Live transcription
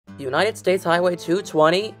United States Highway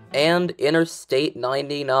 220 and Interstate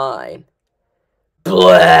 99.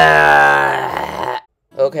 Blah!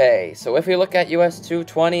 Okay, so if we look at US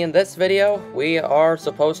 220 in this video, we are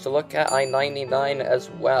supposed to look at I-99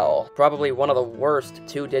 as well. Probably one of the worst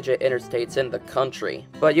two-digit interstates in the country.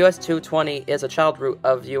 But US 220 is a child route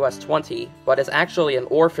of US 20, but is actually an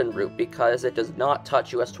orphan route because it does not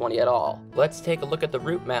touch US 20 at all. Let's take a look at the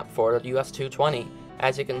route map for US 220.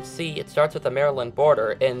 As you can see, it starts with the Maryland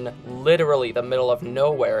border in literally the middle of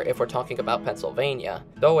nowhere if we're talking about Pennsylvania,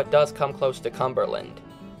 though it does come close to Cumberland.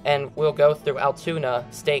 And we'll go through Altoona,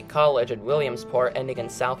 State College, and Williamsport, ending in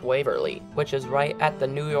South Waverly, which is right at the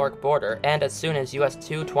New York border, and as soon as US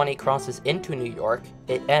 220 crosses into New York,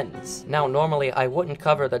 it ends. Now, normally I wouldn't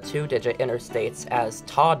cover the two-digit interstates as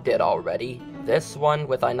Todd did already. This one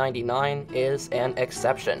with I-99 is an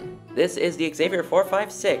exception. This is the Xavier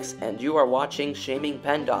 456, and you are watching Shaming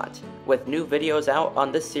PENNDOT, with new videos out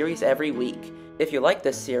on this series every week. If you like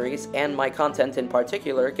this series, and my content in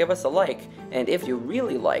particular, give us a like, and if you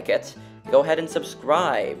really like it, go ahead and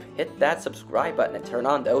subscribe. Hit that subscribe button and turn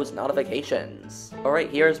on those notifications. Alright,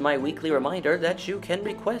 here's my weekly reminder that you can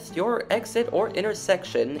request your exit or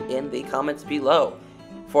intersection in the comments below.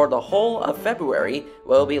 For the whole of February,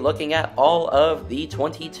 we'll be looking at all of the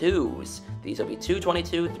 22s. These will be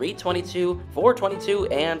 222, 322, 422,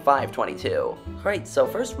 and 522. Alright, so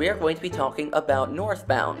first we are going to be talking about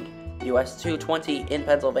northbound US 220 in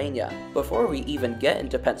Pennsylvania. Before we even get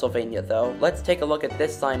into Pennsylvania though, let's take a look at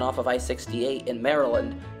this sign off of I-68 in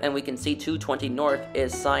Maryland, and we can see 220 North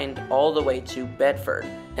is signed all the way to Bedford.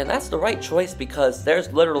 And that's the right choice because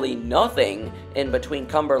there's literally nothing in between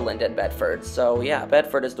Cumberland and Bedford, so yeah,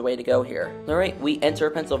 Bedford is the way to go here. Alright, we enter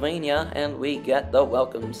Pennsylvania and we get the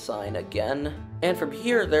welcome sign again. And from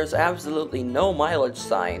here, there's absolutely no mileage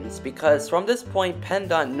signs, because from this point,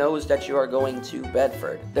 PENNDOT knows that you are going to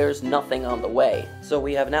Bedford. There's nothing on the way. So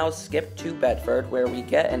we have now skipped to Bedford, where we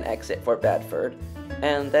get an exit for Bedford,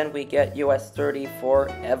 and then we get US 30 for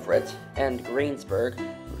Everett and Greensburg.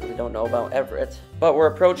 We don't know about Everett. But we're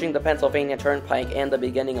approaching the Pennsylvania Turnpike and the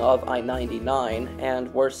beginning of I-99,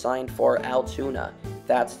 and we're signed for Altoona.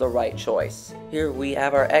 That's the right choice. Here we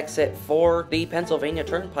have our exit for the Pennsylvania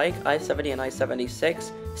Turnpike, I-70 and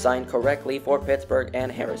I-76, signed correctly for Pittsburgh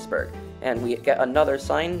and Harrisburg. And we get another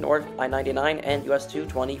sign, North I-99 and US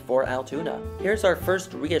 220 for Altoona. Here's our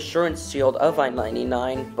first reassurance shield of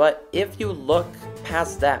I-99, but if you look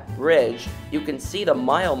past that bridge, you can see the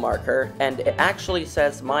mile marker, and it actually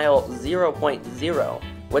says mile 0.0,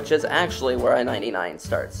 which is actually where I-99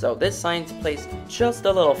 starts. So this sign's placed just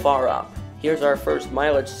a little far up. Here's our first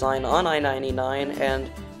mileage sign on I-99, and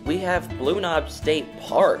we have Blue Knob State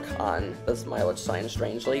Park on this mileage sign,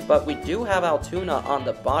 strangely, but we do have Altoona on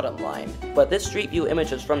the bottom line. But this street view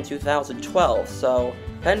image is from 2012, so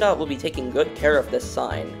PENNDOT will be taking good care of this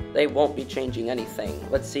sign. They won't be changing anything.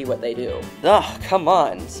 Let's see what they do. Ugh, come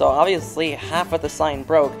on. So obviously half of the sign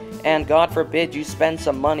broke, and God forbid you spend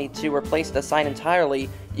some money to replace the sign entirely,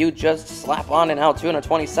 you just slap on an Altoona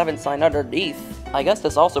 27 sign underneath. I guess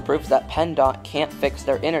this also proves that PENNDOT can't fix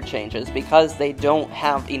their interchanges because they don't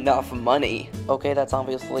have enough money. Okay, that's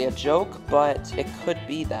obviously a joke, but it could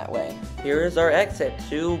be that way. Here is our exit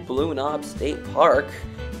to Blue Knob State Park.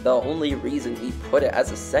 The only reason we put it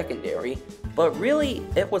as a secondary, but really,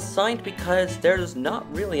 it was signed because there's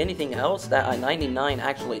not really anything else that I-99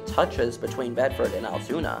 actually touches between Bedford and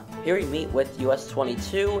Altoona. Here we meet with US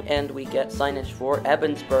 22, and we get signage for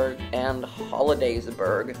Ebensburg and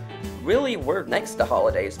Hollidaysburg. Really, we're next to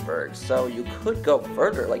Hollidaysburg, so you could go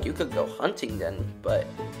further, like you could go Huntington, but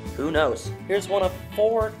who knows. Here's one of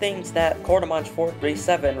 4 things that Cordomonge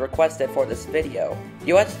 437 requested for this video.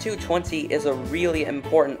 US 220 is a really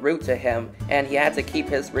important route to him, and he had to keep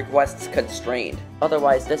his requests constrained.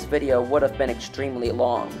 Otherwise, this video would have been extremely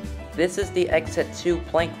long. This is the exit to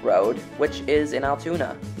Plank Road, which is in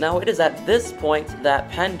Altoona. Now, it is at this point that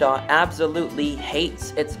PENNDOT absolutely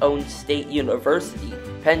hates its own state university,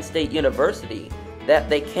 Penn State University, that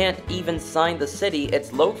they can't even sign the city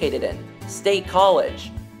it's located in, State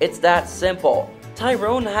College. It's that simple.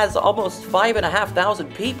 Tyrone has almost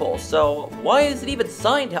 5,500 people, so why is it even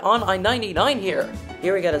signed on I-99 here?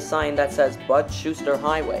 Here we get a sign that says Bud Schuster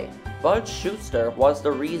Highway. Bud Schuster was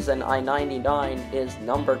the reason I-99 is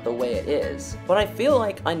numbered the way it is. But I feel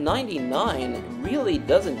like I-99 really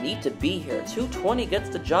doesn't need to be here. 220 gets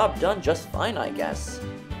the job done just fine, I guess.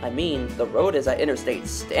 I mean, the road is at Interstate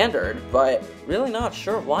standard, but really not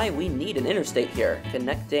sure why we need an interstate here,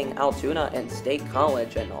 connecting Altoona and State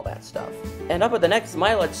College and all that stuff. And up at the next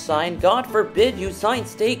mileage sign, God forbid you sign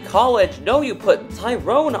State College. No, you put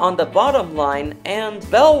Tyrone on the bottom line and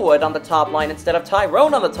Bellwood on the top line instead of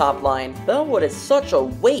Tyrone on the top line. Bellwood is such a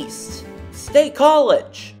waste. State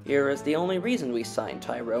College! Here is the only reason we signed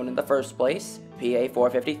Tyrone in the first place, PA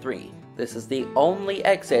 453. This is the only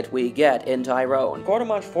exit we get in Tyrone. Quarter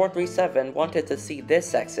March 437 wanted to see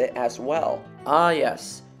this exit as well. Ah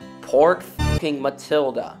yes, Port f***ing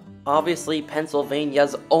Matilda. Obviously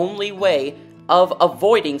Pennsylvania's only way of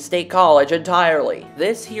avoiding State College entirely.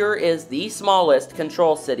 This here is the smallest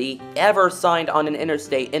control city ever signed on an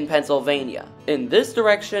interstate in Pennsylvania. In this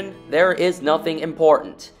direction, there is nothing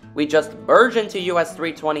important. We just merge into US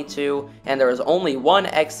 322, and there is only one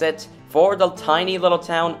exit for the tiny little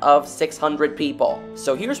town of 600 people.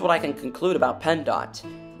 So here's what I can conclude about PENNDOT.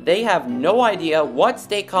 They have no idea what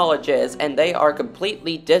State College is, and they are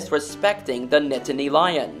completely disrespecting the Nittany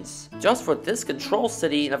Lions. Just for this control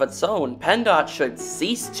city of its own, PENNDOT should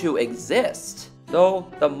cease to exist.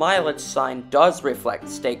 Though the mileage sign does reflect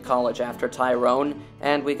State College after Tyrone,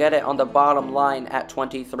 and we get it on the bottom line at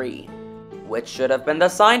 23. Which should have been the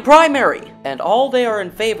sign primary! And all they are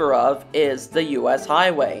in favor of is the US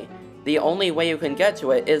highway. The only way you can get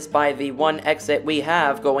to it is by the one exit we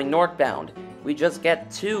have going northbound. We just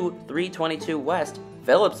get to 322 West,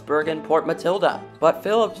 Phillipsburg, and Port Matilda. But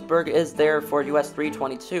Phillipsburg is there for US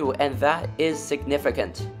 322, and that is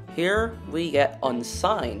significant. Here we get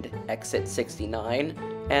unsigned exit 69,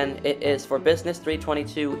 and it is for Business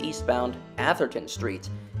 322 eastbound Atherton Street.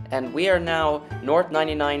 And we are now North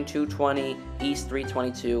 99, 220, East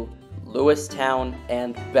 322, Lewistown,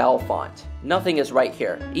 and Bellefonte. Nothing is right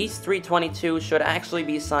here. East 322 should actually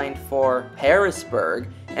be signed for Harrisburg,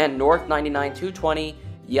 and North 99, 220,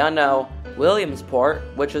 Williamsport,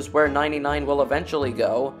 which is where 99 will eventually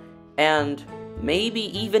go, and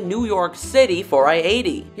maybe even New York City for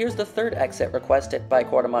I-80. Here's the third exit requested by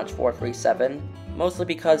Quarter March 437. Mostly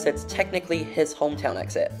because it's technically his hometown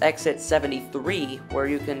exit. Exit 73, where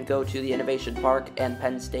you can go to the Innovation Park and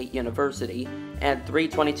Penn State University, and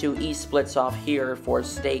 322 East splits off here for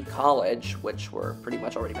State College, which we're pretty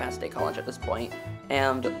much already past State College at this point,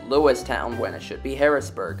 and Lewistown, when it should be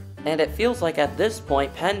Harrisburg. And it feels like at this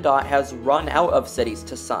point, PENNDOT has run out of cities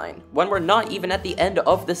to sign, when we're not even at the end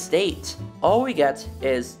of the state. All we get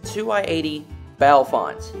is 2 I-80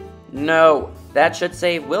 Bellefonte. No, that should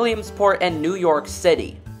say Williamsport and New York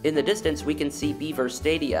City. In the distance we can see Beaver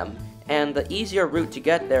Stadium, and the easier route to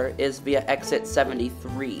get there is via exit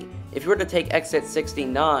 73. If you were to take exit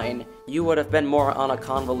 69, you would have been more on a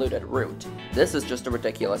convoluted route. This is just a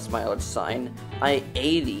ridiculous mileage sign.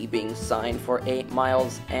 I-80 being signed for 8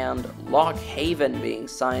 miles, and Lock Haven being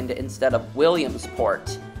signed instead of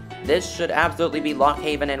Williamsport. This should absolutely be Lock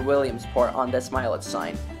Haven and Williamsport on this mileage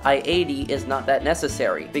sign. I-80 is not that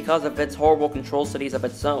necessary, because of its horrible control cities of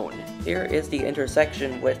its own. Here is the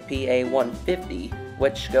intersection with PA 150,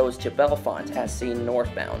 which goes to Bellefonte as seen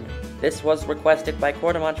northbound. This was requested by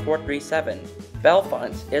Quarter March 437.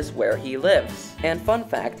 Bellefonte is where he lives. And fun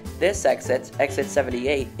fact, this exit, exit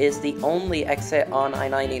 78, is the only exit on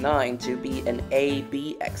I-99 to be an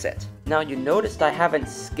AB exit. Now you noticed I haven't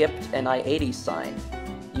skipped an I-80 sign.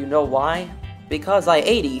 You know why? Because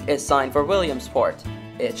I-80 is signed for Williamsport.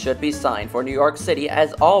 It should be signed for New York City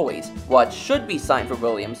as always. What should be signed for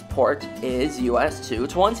Williamsport is US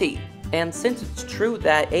 220. And since it's true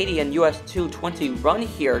that 80 and US 220 run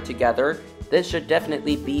here together, this should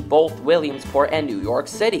definitely be both Williamsport and New York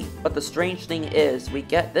City. But the strange thing is, we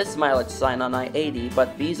get this mileage sign on I-80,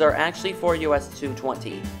 but these are actually for US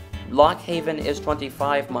 220. Lock Haven is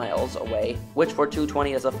 25 miles away, which for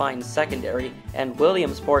 220 is a fine secondary, and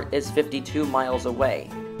Williamsport is 52 miles away.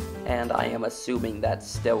 And I am assuming that's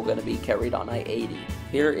still going to be carried on I-80.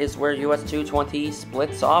 Here is where US 220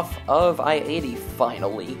 splits off of I-80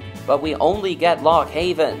 finally, but we only get Lock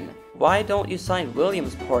Haven. Why don't you sign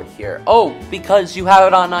Williamsport here? Oh, because you have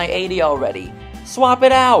it on I-80 already. Swap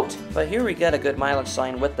it out! But here we get a good mileage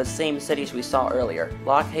sign with the same cities we saw earlier.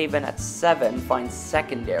 Lock Haven at 7 finds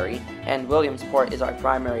secondary, and Williamsport is our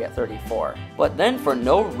primary at 34. But then for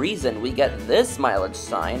no reason we get this mileage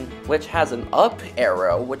sign, which has an up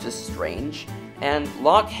arrow, which is strange, and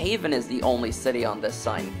Lock Haven is the only city on this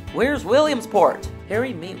sign. Where's Williamsport? Here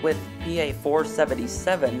we meet with PA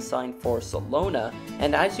 477, sign for Salona,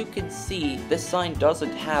 and as you can see, this sign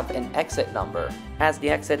doesn't have an exit number, as the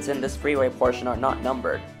exits in this freeway portion are not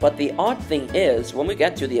numbered. But the odd thing is, when we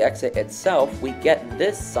get to the exit itself, we get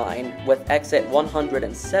this sign with exit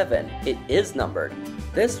 107. It is numbered.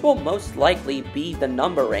 This will most likely be the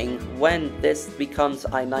numbering when this becomes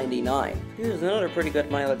I-99. Here's another pretty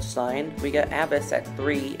good mileage sign. We get Abbas at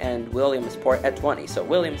 3 and Williamsport at 20, so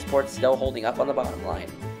Williamsport's still holding up on the bottom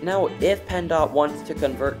line. Now, if PENNDOT wants to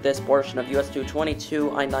convert this portion of US 220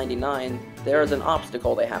 to I-99, there is an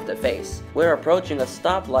obstacle they have to face. We're approaching a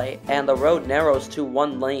stoplight, and the road narrows to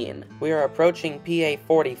 1 lane. We are approaching PA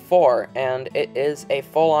 44, and it is a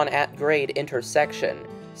full-on at-grade intersection.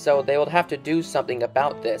 So they would have to do something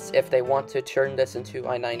about this if they want to turn this into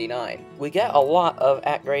I-99. We get a lot of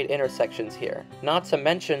at-grade intersections here, not to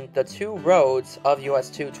mention the 2 roads of US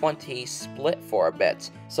 220 split for a bit.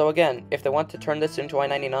 So again, if they want to turn this into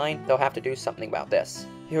I-99, they'll have to do something about this.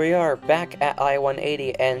 Here we are back at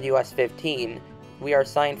I-180 and US 15. We are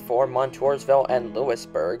signed for Montoursville and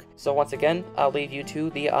Lewisburg. So once again, I'll leave you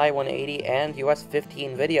to the I-180 and US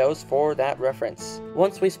 15 videos for that reference.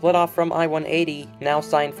 Once we split off from I-180, now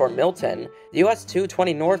signed for Milton, US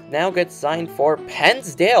 220 North now gets signed for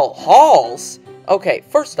Pennsdale Halls! Okay,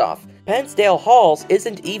 first off, Pennsdale Halls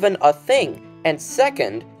isn't even a thing, and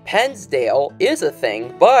second, Pennsdale is a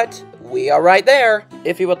thing, but we are right there.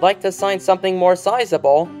 If you would like to sign something more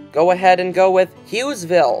sizable, go ahead and go with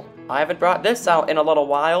Hughesville. I haven't brought this out in a little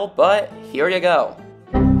while, but here you go.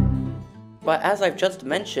 But as I've just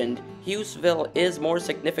mentioned, Hughesville is more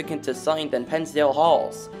significant to sign than Pennsdale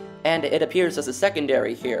Halls, and it appears as a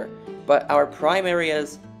secondary here, but our primary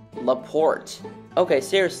is LaPorte. Okay,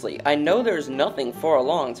 seriously, I know there's nothing for a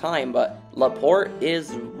long time, but LaPorte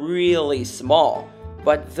is really small.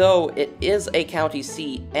 But though it is a county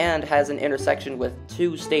seat and has an intersection with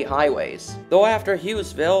 2 state highways. Though after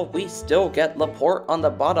Hughesville, we still get LaPorte on the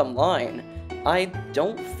bottom line. I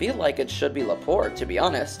don't feel like it should be LaPorte, to be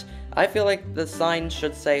honest. I feel like the sign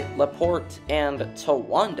should say LaPorte and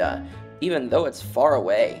Towanda, even though it's far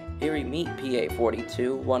away. Here we meet PA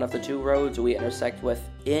 42, one of the 2 roads we intersect with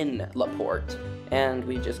in LaPorte. And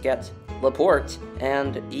we just get LaPorte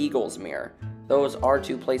and Eaglesmere. Those are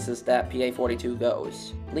 2 places that PA 42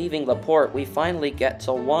 goes. Leaving LaPorte, we finally get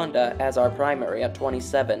Towanda as our primary at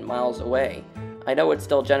 27 miles away. I know it's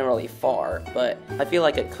still generally far, but I feel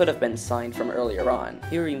like it could have been signed from earlier on.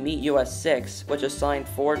 Here we meet US 6, which is signed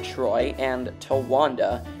for Troy and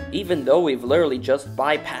Towanda, even though we've literally just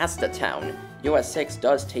bypassed the town. US 6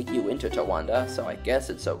 does take you into Towanda, so I guess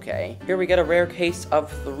it's okay. Here we get a rare case of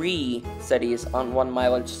 3 cities on 1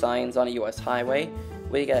 mileage signs on a US highway.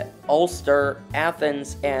 We get Ulster,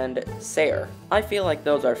 Athens, and Sayre. I feel like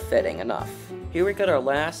those are fitting enough. Here we get our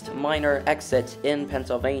last minor exit in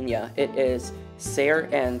Pennsylvania. It is Sayre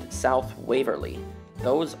and South Waverly.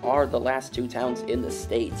 Those are the last 2 towns in the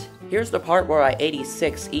state. Here's the part where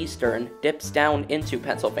I-86 Eastern dips down into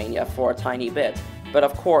Pennsylvania for a tiny bit. But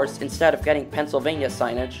of course, instead of getting Pennsylvania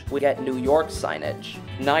signage, we get New York signage.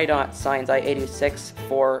 NIDOT signs I-86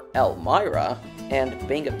 for Elmira and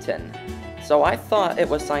Binghamton. So I thought it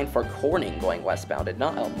was signed for Corning going westbound and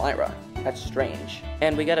not Elmira. That's strange.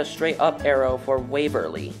 And we get a straight up arrow for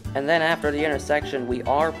Waverly. And then after the intersection, we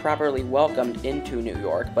are properly welcomed into New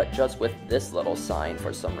York, but just with this little sign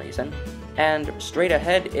for some reason. And straight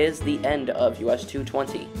ahead is the end of US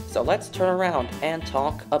 220. So let's turn around and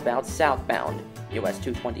talk about southbound US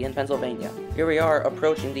 220 in Pennsylvania. Here we are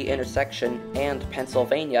approaching the intersection and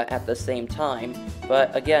Pennsylvania at the same time,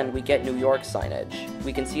 but again, we get New York signage.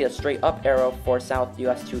 We can see a straight up arrow for South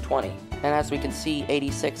US 220. And as we can see,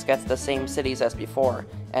 86 gets the same cities as before,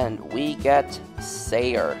 and we get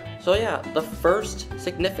Sayre. So yeah, the first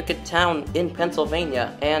significant town in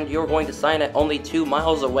Pennsylvania, and you're going to sign it only 2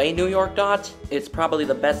 miles away, New York Dot? It's probably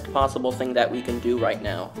the best possible thing that we can do right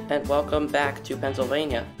now. And welcome back to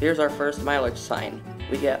Pennsylvania. Here's our first mileage sign.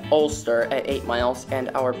 We get Ulster at 8 miles,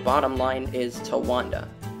 and our bottom line is Towanda.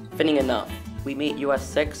 Fitting enough. We meet US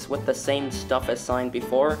 6 with the same stuff as signed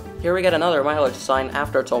before. Here we get another mileage sign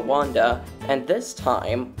after Towanda, and this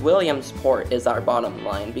time, Williamsport is our bottom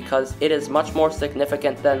line because it is much more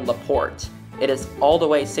significant than LaPorte. It is all the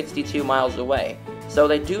way 62 miles away. So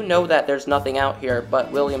they do know that there's nothing out here, but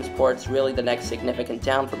Williamsport's really the next significant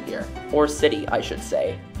town from here. Or city, I should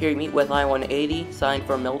say. Here you meet with I-180, signed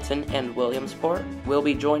for Milton and Williamsport. We'll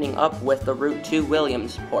be joining up with the route to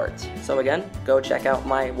Williamsport. So again, go check out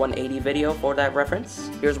my 180 video for that reference.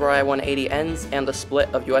 Here's where I-180 ends and the split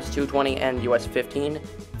of US 220 and US 15.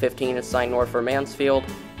 15 is signed north for Mansfield,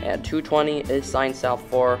 and 220 is signed south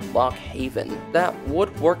for Lock Haven. That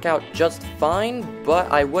would work out just fine,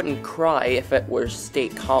 but I wouldn't cry if it were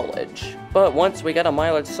State College. But once we get a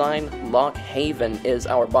mileage sign, Lock Haven is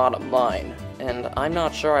our bottom line, and I'm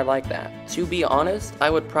not sure I like that. To be honest, I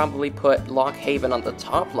would probably put Lock Haven on the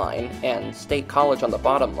top line and State College on the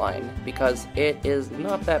bottom line, because it is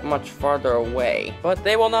not that much farther away. But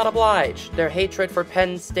they will not oblige. Their hatred for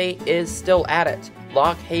Penn State is still at it.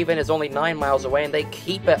 Lock Haven is only 9 miles away and they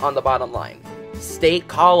keep it on the bottom line. State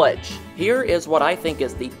College. Here is what I think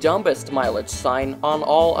is the dumbest mileage sign on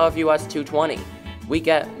all of US 220. We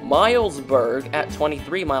get Milesburg at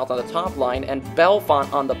 23 miles on the top line and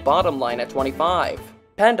Bellefonte on the bottom line at 25.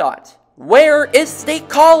 PENNDOT. Where is State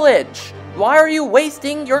College? Why are you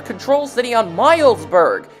wasting your control city on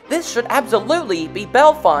Milesburg? This should absolutely be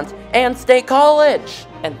Bellefonte and State College.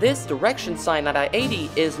 And this direction sign at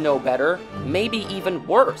I-80 is no better, maybe even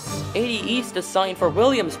worse. 80 East is signed for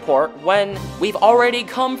Williamsport when we've already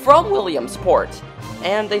come from Williamsport.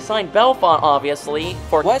 And they signed Bellefonte, obviously,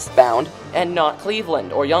 for westbound and not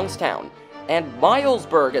Cleveland or Youngstown. And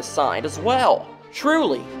Milesburg is signed as well.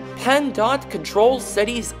 Truly, PENNDOT controls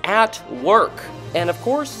cities at work. And of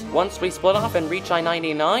course, once we split off and reach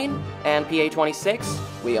I-99 and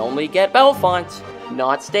PA-26, we only get Bellefonte,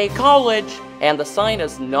 not State College, and the sign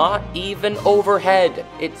is not even overhead.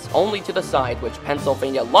 It's only to the side, which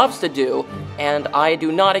Pennsylvania loves to do, and I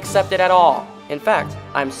do not accept it at all. In fact,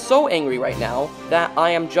 I'm so angry right now that I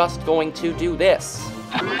am just going to do this.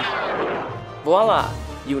 Voila!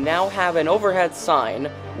 You now have an overhead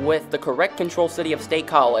sign with the correct control city of State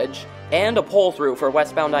College and a pull-through for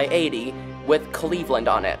westbound I-80 with Cleveland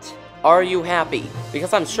on it. Are you happy?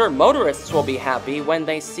 Because I'm sure motorists will be happy when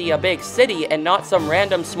they see a big city and not some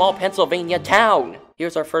random small Pennsylvania town.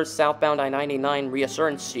 Here's our first southbound I-99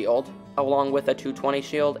 reassurance shield, along with a 220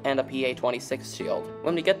 shield and a PA-26 shield.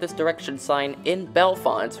 When we get this direction sign in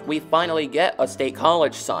Bellefonte, we finally get a State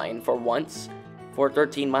College sign for once, for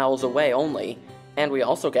 13 miles away only. And we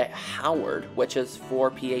also get Howard, which is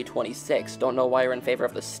for PA-26. Don't know why you're in favor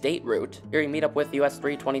of the state route. Here you meet up with US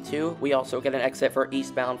 322. We also get an exit for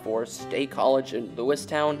eastbound for State College in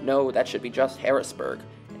Lewistown. No, that should be just Harrisburg.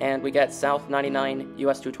 And we get South 99,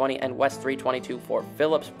 US 220, and West 322 for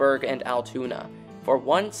Phillipsburg and Altoona. For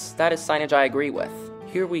once, that is signage I agree with.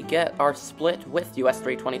 Here we get our split with US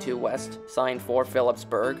 322 West, signed for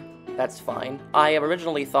Phillipsburg. That's fine. I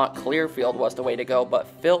originally thought Clearfield was the way to go, but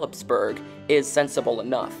Phillipsburg is sensible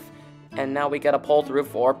enough. And now we get a pull-through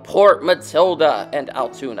for Port Matilda and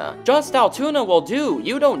Altoona. Just Altoona will do.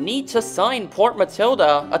 You don't need to sign Port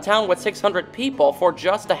Matilda, a town with 600 people, for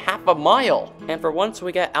just a half a mile. And for once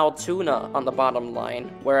we get Altoona on the bottom line,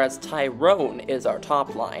 whereas Tyrone is our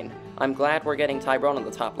top line. I'm glad we're getting Tyrone on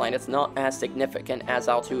the top line. It's not as significant as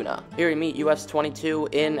Altoona. Here we meet US 22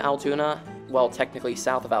 in Altoona. Well, technically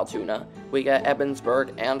south of Altoona. We get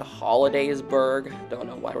Ebensburg and Hollidaysburg. Don't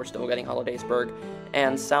know why we're still getting Hollidaysburg.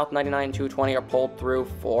 And South 99 and 220 are pulled through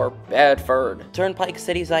for Bedford. Turnpike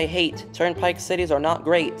cities I hate. Turnpike cities are not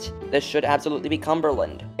great. This should absolutely be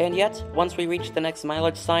Cumberland. And yet, once we reach the next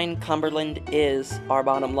mileage sign, Cumberland is our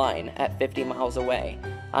bottom line at 50 miles away.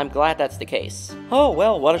 I'm glad that's the case. Oh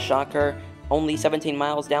well, what a shocker. Only 17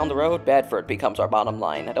 miles down the road, Bedford becomes our bottom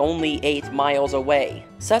line, at only 8 miles away.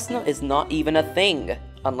 Cessna is not even a thing,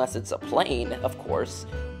 unless it's a plane, of course,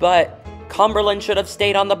 but Cumberland should have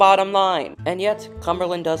stayed on the bottom line. And yet,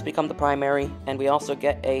 Cumberland does become the primary, and we also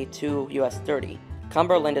get a 2 US 30.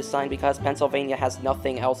 Cumberland is signed because Pennsylvania has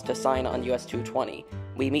nothing else to sign on US 220.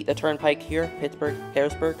 We meet the Turnpike here, Pittsburgh,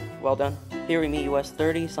 Harrisburg, well done. Here we meet US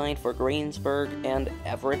 30, signed for Greensburg and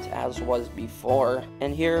Everett, as was before.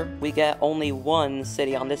 And here we get only one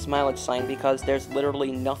city on this mileage sign because there's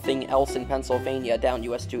literally nothing else in Pennsylvania down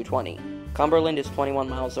US 220. Cumberland is 21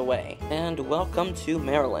 miles away. And welcome to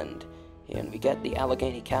Maryland. And we get the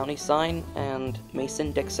Allegheny County sign and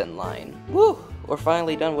Mason-Dixon line. Woo! We're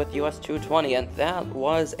finally done with US 220, and that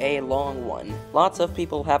was a long one. Lots of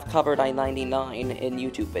people have covered I-99 in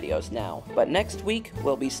YouTube videos now, but next week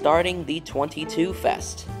we'll be starting the 22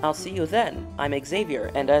 Fest. I'll see you then. I'm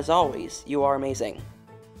Xavier, and as always, you are amazing.